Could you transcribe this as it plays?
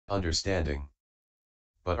understanding.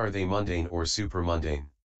 But are they mundane or supramundane?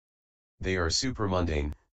 They are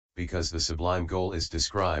supramundane, because the sublime goal is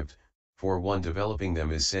described, for one developing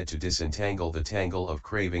them is said to disentangle the tangle of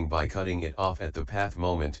craving by cutting it off at the path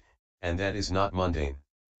moment, and that is not mundane.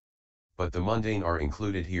 But the mundane are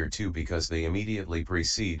included here too because they immediately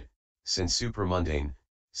precede, since supramundane,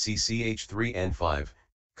 ch 3 and 5,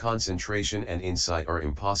 concentration and insight are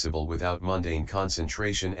impossible without mundane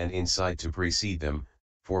concentration and insight to precede them,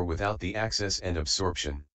 for without the access and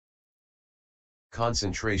absorption.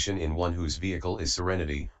 Concentration in one whose vehicle is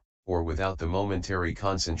serenity, or without the momentary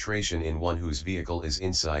concentration in one whose vehicle is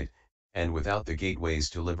insight, and without the gateways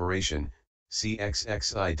to liberation,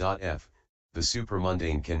 cxxi.f, the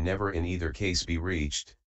supramundane can never in either case be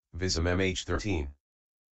reached, Vism-mhþ 13.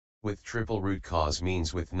 With triple root cause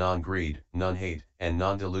means with non-greed, non-hate, and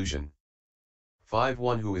non-delusion. 5.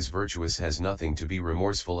 One who is virtuous has nothing to be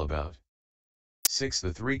remorseful about. 6.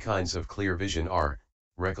 The three kinds of clear vision are,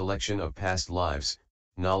 recollection of past lives,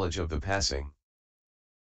 knowledge of the passing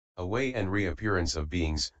away and reappearance of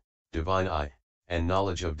beings, divine eye, and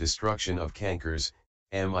knowledge of destruction of cankers,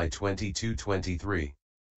 Mi 22:23.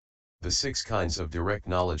 The 6 kinds of direct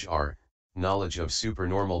knowledge are, knowledge of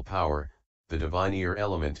supernormal power, the divine ear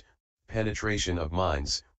element, penetration of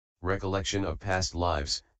minds, recollection of past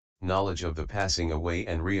lives, knowledge of the passing away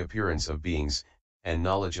and reappearance of beings, and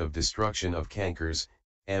knowledge of destruction of cankers,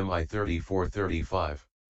 Mi 34:35.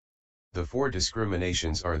 The 4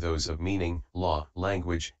 discriminations are those of meaning, law,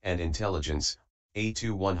 language, and intelligence,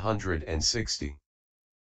 A2 160.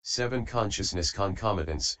 7. Consciousness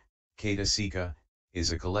concomitance, citta-vìthi,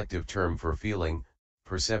 is a collective term for feeling,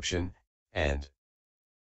 perception, and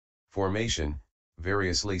formation,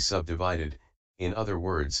 variously subdivided, in other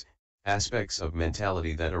words, aspects of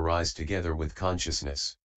mentality that arise together with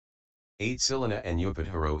consciousness. 8. Silana and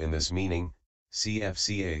Upadharo in this meaning,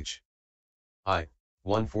 cfch. I.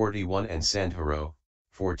 141 and Sandharo,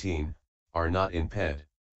 14, are not in ped.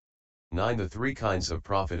 9. The 3 kinds of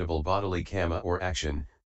profitable bodily kama or action,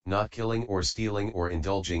 not killing or stealing or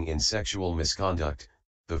indulging in sexual misconduct,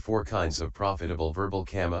 the 4 kinds of profitable verbal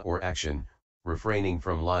kama or action, refraining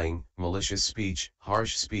from lying, malicious speech,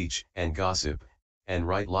 harsh speech, and gossip, and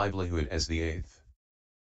right livelihood as the 8th.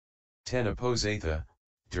 10. Aposatha,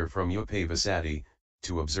 from upavasati,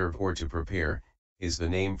 to observe or to prepare, is the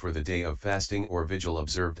name for the day of fasting or vigil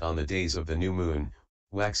observed on the days of the new moon,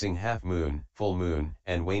 waxing half moon, full moon,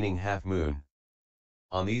 and waning half moon.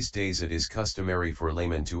 On these days it is customary for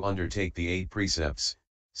laymen to undertake the 8 precepts,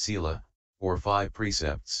 sila, or 5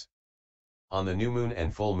 precepts. On the new moon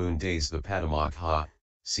and full moon days the Paramatthamanjúsa,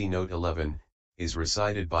 see note 11, is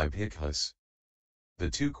recited by bhikkhus. The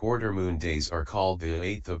 2 quarter moon days are called the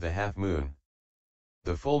 8th of the half moon.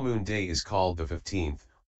 The full moon day is called the 15th,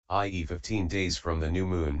 i.e. 15 days from the new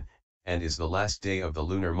moon, and is the last day of the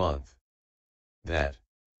lunar month. That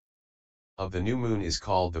of the new moon is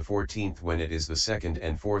called the 14th when it is the 2nd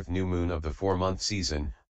and 4th new moon of the 4-month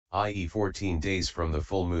season, i.e. 14 days from the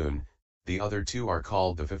full moon, the other 2 are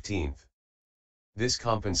called the 15th. This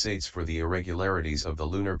compensates for the irregularities of the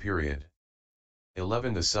lunar period.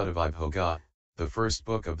 11. The Citta-vìthi, the first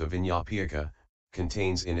book of the Visuddhimagga,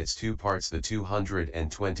 contains in its 2 parts the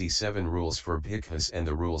 227 rules for bhikkhus and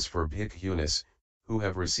the rules for bhikkhunis, who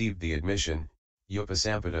have received the admission,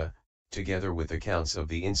 upasampada, together with accounts of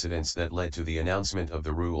the incidents that led to the announcement of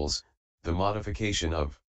the rules, the modification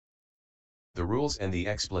of the rules and the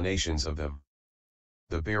explanations of them.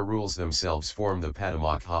 The bare rules themselves form the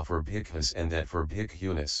Paramatthamanjúsa for bhikkhus and that for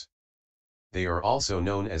bhikkhunis. They are also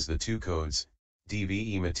known as the 2 codes,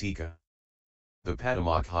 Vism-mhþ. The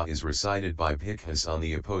Paramatthamanjúsa is recited by bhikkhus on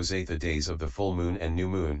the Aposatha days of the full moon and new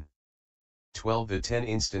moon. 12. The 10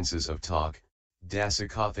 instances of talk,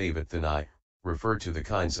 Dasakathavathanai, refer to the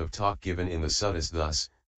kinds of talk given in the suttas, thus,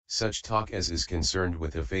 such talk as is concerned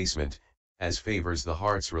with effacement, as favors the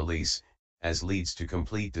heart's release, as leads to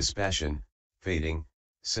complete dispassion, fading,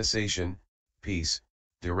 cessation, peace,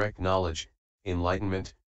 direct knowledge,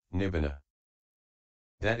 enlightenment, nibbana.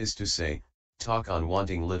 That is to say, talk on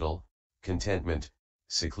wanting little, contentment,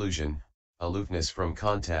 seclusion, aloofness from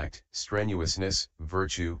contact, strenuousness,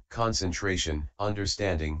 virtue, concentration,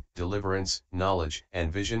 understanding, deliverance, knowledge,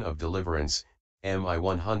 and vision of deliverance, Mi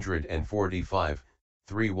 145,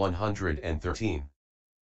 3 113.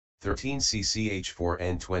 13. Ch 4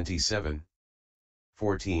 and 27.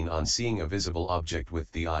 14. On seeing a visible object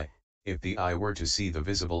with the eye, if the eye were to see the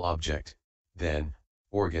visible object, then,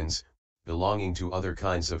 organs, belonging to other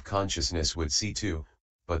kinds of consciousness would see too,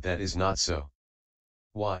 but that is not so.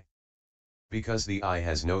 Why? Because the eye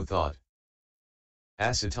has no thought.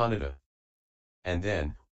 Asattanada. And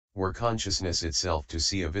then, Were consciousness itself to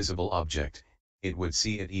see a visible object, it would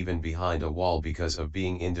see it even behind a wall because of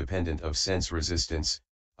being independent of sense resistance,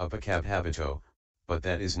 upakabhavito, but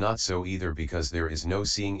that is not so either because there is no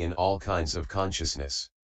seeing in all kinds of consciousness.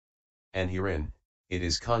 And herein, it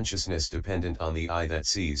is consciousness dependent on the eye that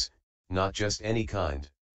sees, not just any kind.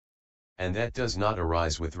 And that does not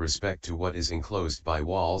arise with respect to what is enclosed by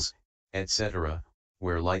walls, etc.,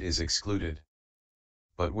 where light is excluded.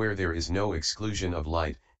 But where there is no exclusion of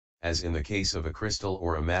light, as in the case of a crystal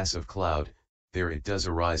or a mass of cloud, there it does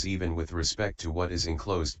arise even with respect to what is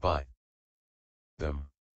enclosed by them.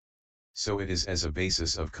 So it is as a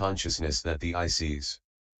basis of consciousness that the eye sees.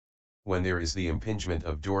 When there is the impingement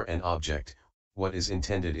of door and object, what is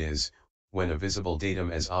intended is, when a visible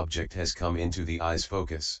datum as object has come into the eye's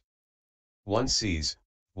focus. One sees,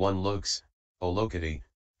 one looks, olokati,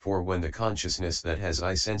 for when the consciousness that has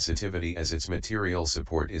eye sensitivity as its material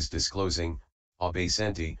support is disclosing,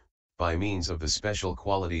 abhasenti, by means of the special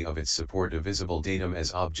quality of its support a visible datum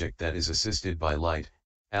as object that is assisted by light,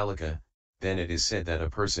 alaka, then it is said that a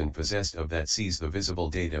person possessed of that sees the visible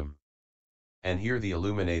datum. And here the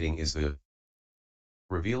illuminating is the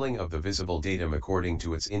revealing of the visible datum according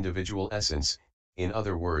to its individual essence, in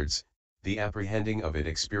other words, the apprehending of it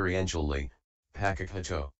experientially,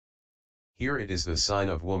 pakakhato. Here it is the sign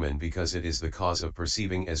of woman because it is the cause of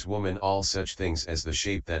perceiving as woman all such things as the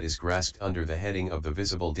shape that is grasped under the heading of the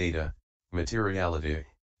visible data, materiality,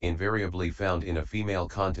 invariably found in a female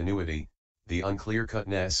continuity, the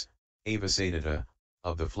unclear-cutness, avasadata,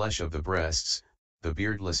 of the flesh of the breasts, the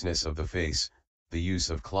beardlessness of the face, the use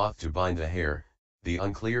of cloth to bind the hair, the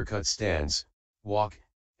unclear-cut stance, walk,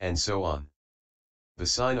 and so on. The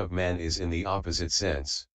sign of man is in the opposite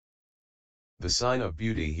sense. The sign of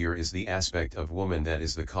beauty here is the aspect of woman that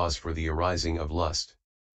is the cause for the arising of lust.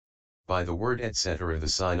 By the word etc. the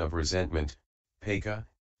sign of resentment, peka,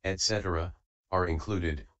 etc., are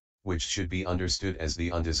included, which should be understood as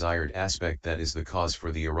the undesired aspect that is the cause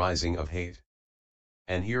for the arising of hate.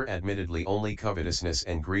 And here admittedly only covetousness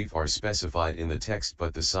and grief are specified in the text,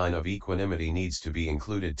 but the sign of equanimity needs to be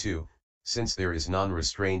included too, since there is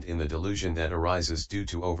non-restraint in the delusion that arises due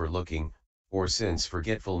to overlooking, or since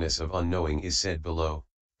forgetfulness of unknowing is said below,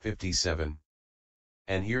 57.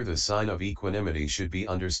 And here the sign of equanimity should be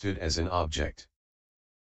understood as an object.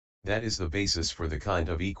 That is the basis for the kind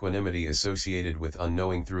of equanimity associated with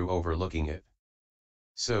unknowing through overlooking it.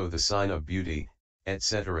 So the sign of beauty,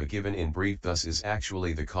 etc. given in brief thus is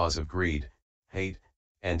actually the cause of greed, hate,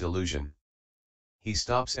 and delusion. He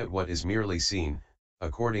stops at what is merely seen.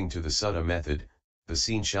 According to the Sutta method, the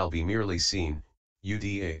seen shall be merely seen,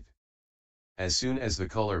 ud8. As soon as the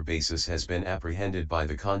color basis has been apprehended by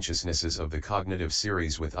the consciousnesses of the cognitive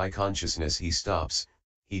series with eye consciousness, he stops,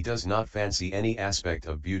 he does not fancy any aspect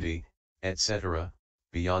of beauty, etc.,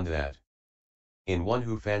 beyond that. In one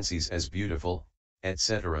who fancies as beautiful,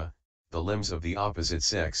 etc., the limbs of the opposite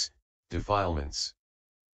sex, defilements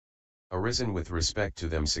arisen with respect to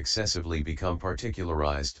them successively become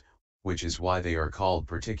particularized, which is why they are called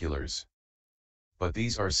particulars. But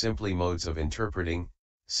these are simply modes of interpreting,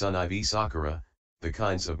 sun-iv sakura, the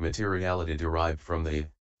kinds of materiality derived from the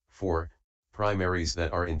 4 primaries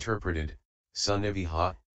that are interpreted,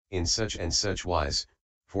 sun-iv-ha, in such and such wise,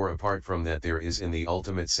 for apart from that there is in the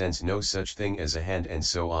ultimate sense no such thing as a hand and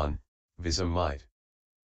so on, Vism-mhþ.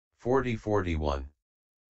 40-41.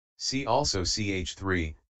 See also ch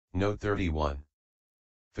 3, note 31.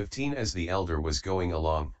 15. As the elder was going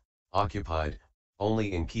along, occupied,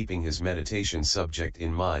 only in keeping his meditation subject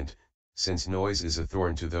in mind, since noise is a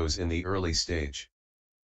thorn to those in the early stage.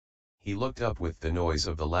 He looked up with the noise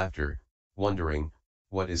of the laughter, wondering,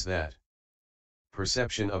 what is that?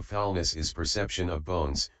 Perception of foulness is perception of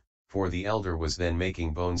bones, for the elder was then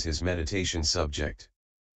making bones his meditation subject.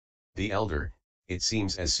 The elder, it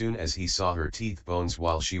seems as soon as he saw her teeth bones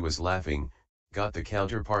while she was laughing, got the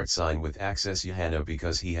counterpart sign with access jhana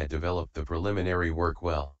because he had developed the preliminary work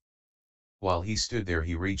well. While he stood there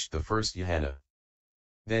he reached the first jhana.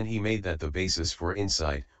 Then he made that the basis for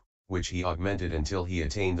insight, which he augmented until he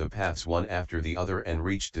attained the paths one after the other and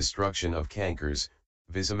reached destruction of cankers,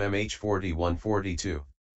 Vism-mhþ 41-42.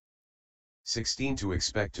 16. To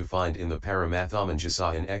expect to find in the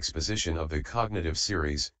Paramatthamanjúsa an exposition of the cognitive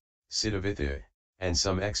series, citta-vìthi, and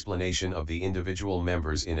some explanation of the individual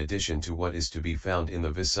members in addition to what is to be found in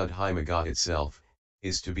the Visuddhimagga itself,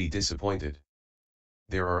 is to be disappointed.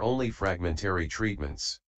 There are only fragmentary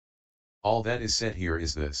treatments. All that is said here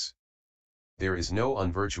is this. There is no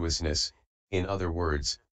unvirtuousness, in other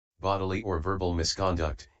words, bodily or verbal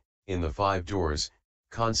misconduct, in the 5 doors,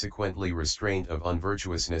 consequently restraint of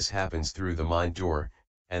unvirtuousness happens through the mind door,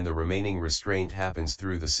 and the remaining restraint happens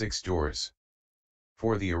through the 6 doors.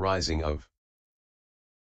 For the arising of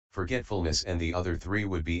forgetfulness and the other 3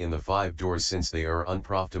 would be in the 5 doors, since they are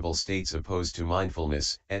unprofitable states opposed to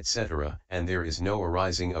mindfulness, etc., and there is no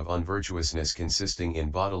arising of unvirtuousness consisting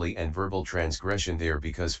in bodily and verbal transgression there,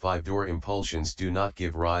 because 5-door impulsions do not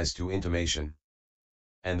give rise to intimation.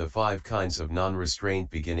 And the 5 kinds of non-restraint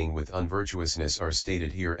beginning with unvirtuousness are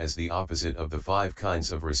stated here as the opposite of the 5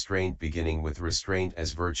 kinds of restraint beginning with restraint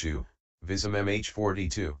as virtue, Vism-mhþ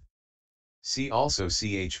 42. See also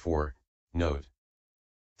ch4, note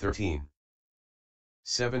 13.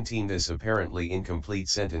 17. This apparently incomplete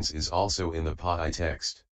sentence is also in the Pai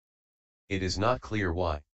text. It is not clear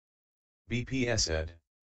why. BPS ed.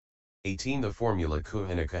 18. The formula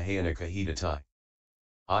kuhanakahayanakhahitatai,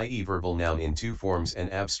 i.e. verbal noun in 2 forms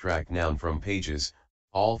and abstract noun from pages,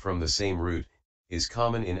 all from the same root, is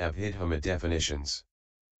common in Abhidhamma definitions.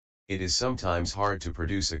 It is sometimes hard to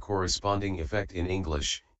produce a corresponding effect in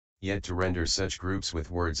English, yet to render such groups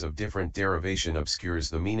with words of different derivation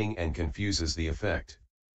obscures the meaning and confuses the effect.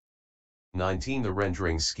 19. The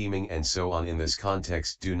rendering, scheming and so on in this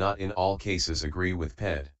context do not in all cases agree with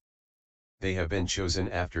Ped. They have been chosen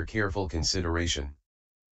after careful consideration.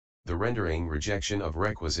 The rendering rejection of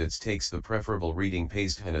requisites takes the preferable reading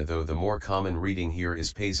pasthana, though the more common reading here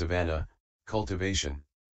is pasavana, cultivation.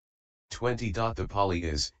 20. The Pali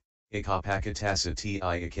is, ikapakatasa ti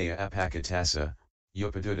ikaya apakatasa,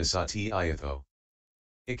 upadudasa ti iatho.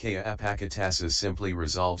 Ikaya apakatasa simply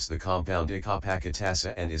resolves the compound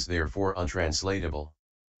ikapakatasa and is therefore untranslatable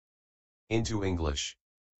into English.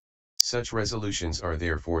 Such resolutions are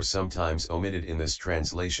therefore sometimes omitted in this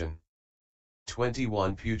translation.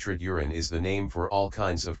 21. Putrid urine is the name for all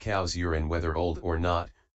kinds of cow's urine whether old or not,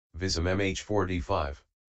 Vism-mhþ 45.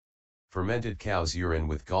 Fermented cow's urine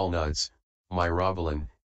with gallnuts, myrobalan,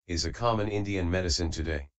 is a common Indian medicine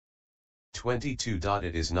today. 22.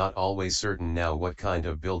 It is not always certain now what kind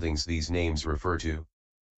of buildings these names refer to.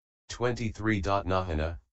 23.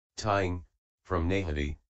 Nahana, tying, from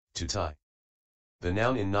nahati, to tie. The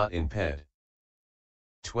noun in not in Ped.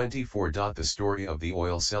 24. The story of the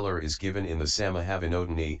oil seller is given in the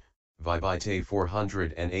Sammahavinodani, Vibhite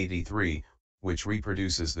 483, which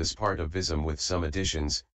reproduces this part of Vism with some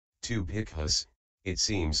additions. 2 Bhikkhus, it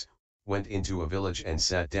seems, went into a village and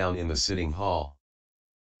sat down in the sitting hall.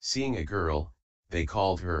 Seeing a girl, they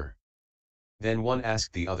called her. Then one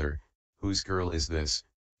asked the other, "Whose girl is this,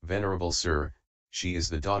 venerable sir?" "She is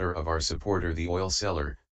the daughter of our supporter the oil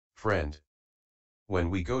seller, friend. When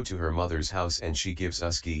we go to her mother's house and she gives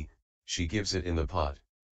us ghee, she gives it in the pot.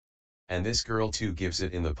 And this girl too gives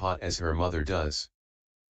it in the pot as her mother does."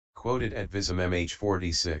 Quoted at Vism-mhþ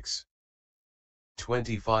 46.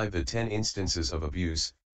 25. The 10 instances of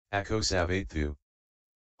abuse, akosavathu,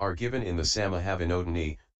 are given in the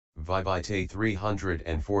Sammahavinodani, Vibhite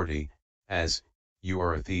 340, as, "You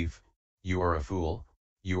are a thief, you are a fool,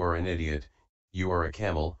 you are an idiot, you are a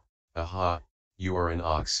camel, aha, you are an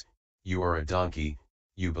ox, you are a donkey,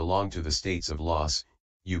 you belong to the states of loss,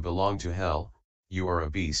 you belong to hell, you are a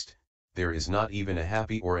beast, there is not even a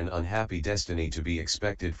happy or an unhappy destiny to be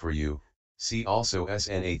expected for you." See also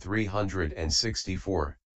SNA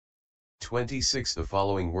 364. 26. The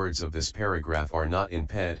following words of this paragraph are not in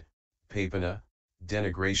Ped: papana,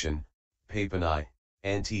 denigration, papanai,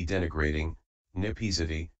 anti-denigrating,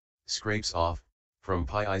 nipizati, scrapes off, from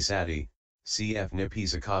pi-isati, cf.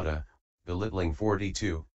 nipizakata, belittling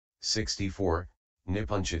 42, 64,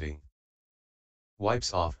 nipunchati.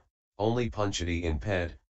 Wipes off, only punchati in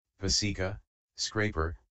Ped, pasika,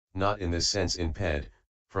 scraper, not in this sense in Ped,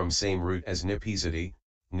 from same root as nipizati,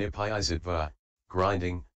 nipiizatva,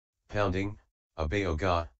 grinding, pounding,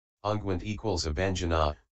 abayoga, ungwent equals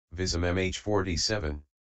abanjana, Vism-mhþ 47.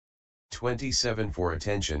 27. For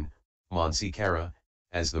attention, mansikara,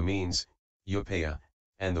 as the means, upaya,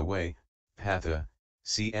 and the way, patha,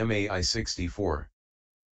 cmai 64.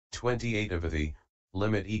 28. Avathi,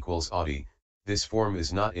 limit equals adi, this form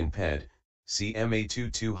is not in Ped, cma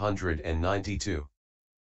 292.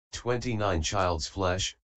 29. Child's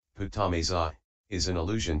flesh, putameza, is an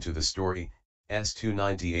allusion to the story,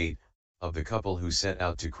 s298, of the couple who set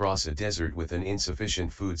out to cross a desert with an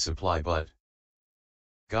insufficient food supply but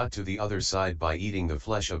got to the other side by eating the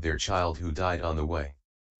flesh of their child who died on the way.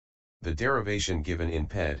 The derivation given in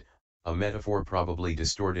Ped, a metaphor probably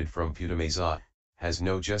distorted from putameza, has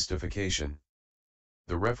no justification.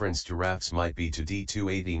 The reference to rafts might be to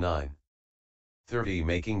D289. 30.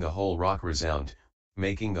 Making the whole rock resound,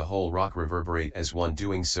 making the whole rock reverberate as one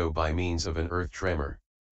doing so by means of an earth tremor.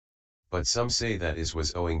 But some say that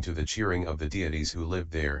was owing to the cheering of the deities who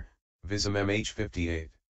lived there, Vism-mhþ 58.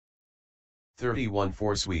 31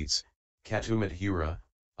 4 sweets, citta-vìthi,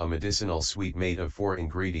 a medicinal sweet made of 4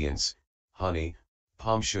 ingredients, honey,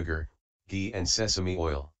 palm sugar, ghee and sesame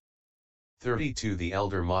oil. 32 The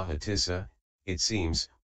elder Mahatissa, it seems,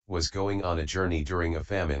 was going on a journey during a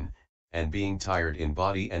famine, and being tired in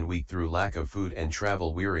body and weak through lack of food and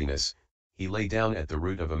travel weariness, he lay down at the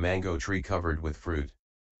root of a mango tree covered with fruit.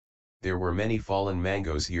 There were many fallen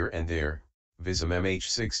mangoes here and there, Vism-mhþ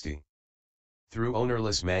 60. Through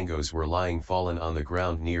ownerless mangoes were lying fallen on the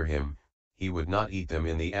ground near him, he would not eat them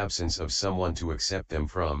in the absence of someone to accept them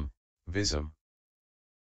from,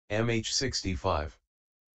 Vism-mhþ 65.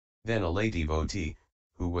 Then a lay devotee,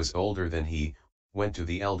 who was older than he, went to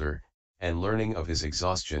the elder, and learning of his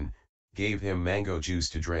exhaustion, gave him mango juice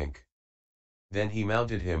to drink. Then he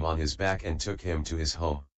mounted him on his back and took him to his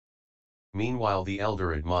home. Meanwhile the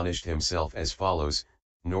elder admonished himself as follows,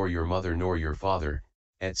 nor your mother nor your father,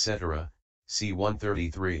 etc., c.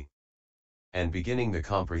 133. And beginning the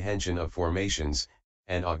comprehension of formations,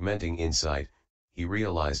 and augmenting insight, he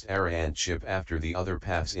realized arahantship after the other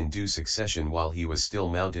paths in due succession while he was still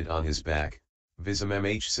mounted on his back,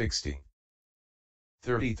 Vism-mhþ 60.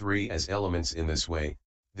 33 As elements in this way,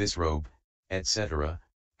 this robe, etc.,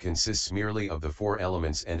 consists merely of the 4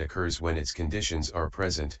 elements and occurs when its conditions are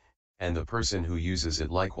present, and the person who uses it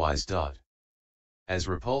likewise. As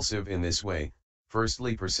repulsive in this way,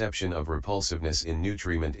 firstly perception of repulsiveness in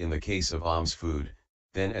nutriment in the case of alms food,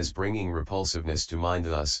 then as bringing repulsiveness to mind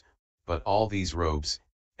thus, but all these robes,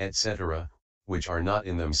 etc., which are not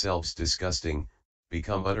in themselves disgusting,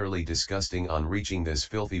 become utterly disgusting on reaching this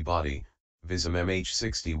filthy body, Vism-mhþ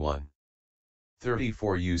 61.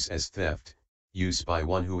 34 Use as theft, use by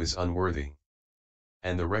one who is unworthy.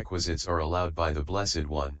 And the requisites are allowed by the Blessed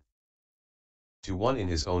One. To one in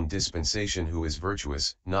his own dispensation who is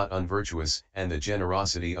virtuous, not unvirtuous, and the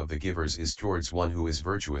generosity of the givers is towards one who is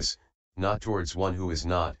virtuous, not towards one who is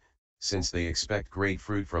not, since they expect great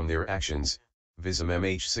fruit from their actions,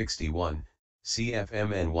 Vism-mhþ 61,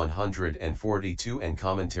 cfmn 142 and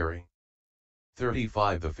commentary.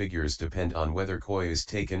 35 The figures depend on whether koi is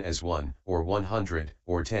taken as 1, or 100,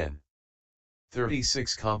 or 10.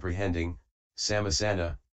 36 Comprehending,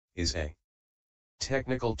 samasana, is a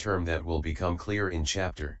technical term that will become clear in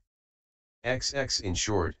chapter XX. In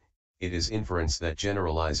short, it is inference that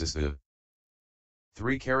generalizes the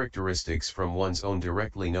 3 characteristics from one's own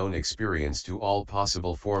directly known experience to all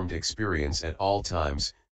possible formed experience at all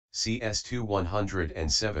times, CS 2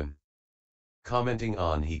 107. Commenting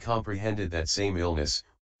on he comprehended that same illness,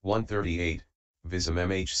 138,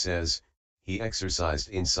 Vism-mhþ says, he exercised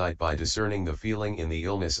insight by discerning the feeling in the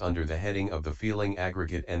illness under the heading of the feeling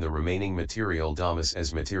aggregate and the remaining material dhammas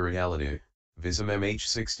as materiality, Vism-mhþ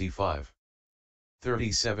 65.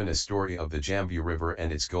 37 A story of the Jambu River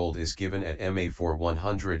and its gold is given at MA 4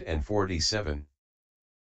 147.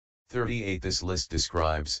 38 This list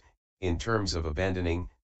describes, in terms of abandoning,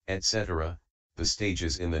 etc., the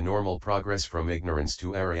stages in the normal progress from ignorance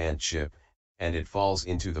to arahantship, and it falls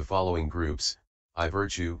into the following groups: I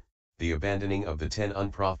virtue, the abandoning of the 10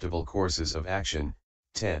 unprofitable courses of action,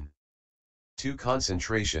 10. 2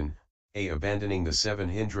 Concentration, a abandoning the 7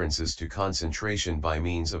 hindrances to concentration by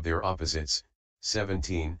means of their opposites,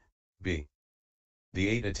 17, b. The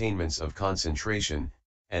 8 attainments of concentration,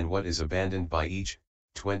 and what is abandoned by each,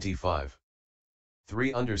 25.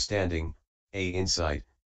 3 Understanding, a insight,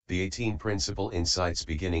 the 18 principal insights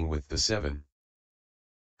beginning with the 7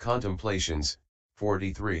 contemplations,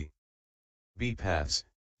 43. B. Paths,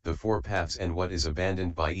 the 4 paths and what is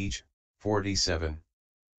abandoned by each, 47.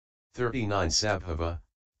 39 Sabhava,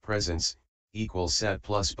 presence, equals sat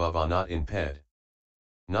plus bhava not in ped.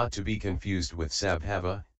 Not to be confused with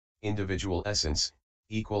sabhava, individual essence,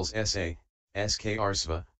 equals sa,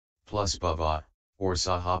 skrsva, plus bhava, or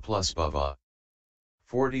saha plus bhava.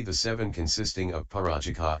 40 The 7 consisting of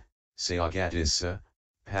parajika, sayagatissa,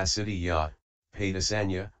 pasidiyya,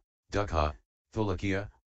 padasanya, dukkha, thulakya,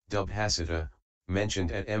 dubhasita,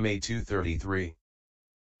 mentioned at MA 233.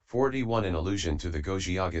 41 An allusion to the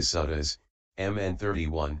Gojyaga Suttas, MN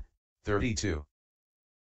 31, 32.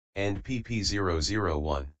 And pp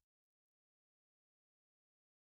 001.